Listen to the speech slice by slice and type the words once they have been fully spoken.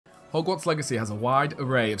Hogwarts Legacy has a wide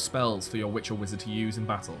array of spells for your witch or wizard to use in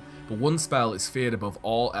battle, but one spell is feared above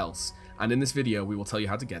all else, and in this video we will tell you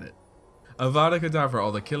how to get it. Avada Kedavra,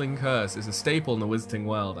 or the Killing Curse, is a staple in the wizarding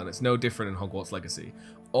world, and it's no different in Hogwarts Legacy.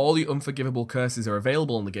 All the unforgivable curses are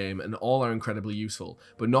available in the game, and all are incredibly useful,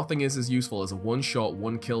 but nothing is as useful as a one-shot,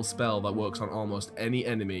 one-kill spell that works on almost any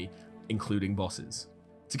enemy, including bosses.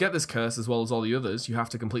 To get this curse, as well as all the others, you have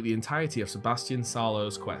to complete the entirety of Sebastian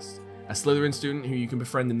Sarlo's quest, a Slytherin student who you can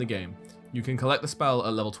befriend in the game. You can collect the spell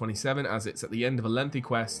at level 27 as it's at the end of a lengthy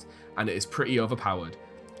quest, and it is pretty overpowered.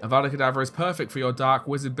 Avada Kedavra is perfect for your dark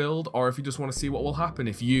wizard build, or if you just want to see what will happen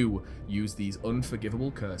if you use these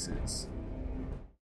unforgivable curses.